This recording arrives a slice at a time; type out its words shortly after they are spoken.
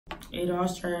It all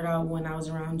started out when I was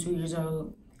around 2 years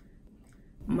old.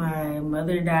 My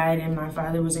mother died and my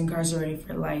father was incarcerated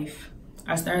for life.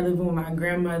 I started living with my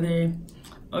grandmother.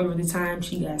 Over the time,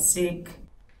 she got sick.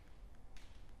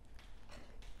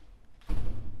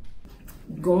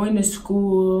 Going to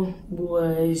school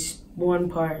was one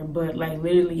part, but like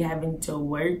literally having to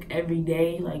work every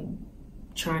day, like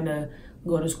trying to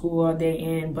go to school all day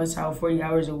and bust out 40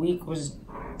 hours a week was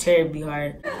terribly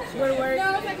hard. Go to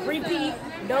work, repeat,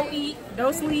 don't eat,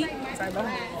 don't sleep. Sorry,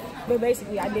 but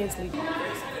basically I did sleep.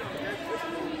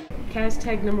 Cass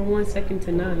Tech #1, second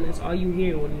to none. That's all you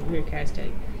hear when you hear Cass Tech.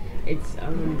 It's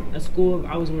a school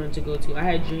I always wanted to go to. I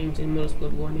had dreams in middle school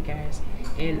of going to Cass,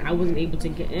 and I wasn't able to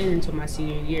get in until my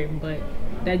senior year, but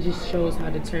that just shows how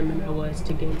determined I was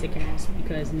to get into Cass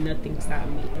because nothing stopped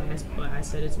me. And that's why I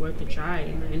said it's worth a try,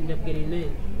 and I ended up getting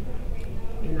in.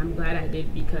 And I'm glad I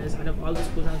did because out of all the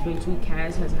schools I've been to,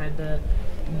 Cass has had the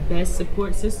best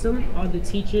support system. All the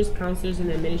teachers, counselors,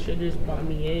 and administrators brought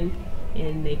me in,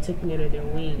 and they took me under their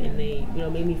wing, and they,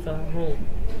 made me feel at home.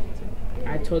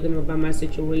 I told them about my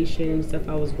situation, stuff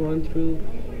I was going through.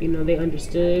 They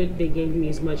understood. They gave me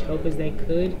as much help as they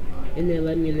could, and they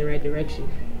led me in the right direction.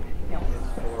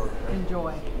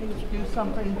 Enjoy. Do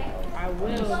something. I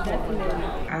will,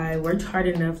 definitely. I worked hard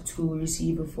enough to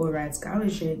receive a full ride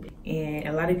scholarship, and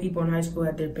a lot of people in high school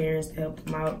had their parents to help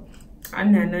them out. I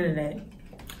didn't have none of that.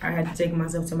 I had to take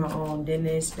myself to my own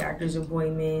dentist, doctor's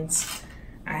appointments.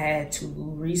 I had to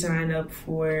re-sign up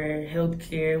for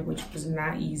healthcare, which was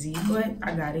not easy, but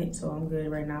I got it, so I'm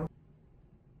good right now.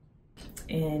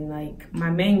 And like my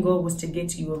main goal was to get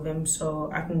to U of M so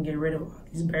I can get rid of all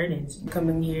these burdens.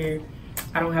 Coming here,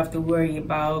 I don't have to worry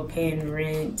about paying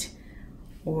rent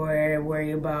or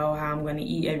worry about how I'm gonna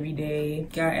eat every day.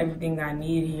 Got everything I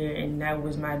need here, and that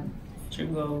was my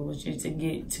future goal, was just to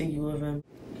get to U of M.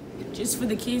 Just for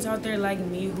the kids out there like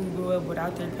me who grew up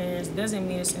without their parents, doesn't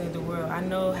mean it's the end of the world. I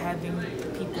know having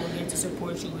people here to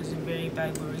support you is a very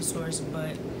valuable resource,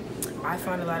 but I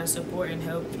found a lot of support and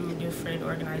help through different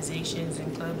organizations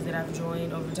and clubs that I've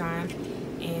joined over time.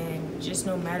 And just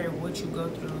no matter what you go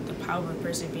through, the power of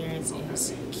perseverance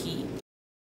is key.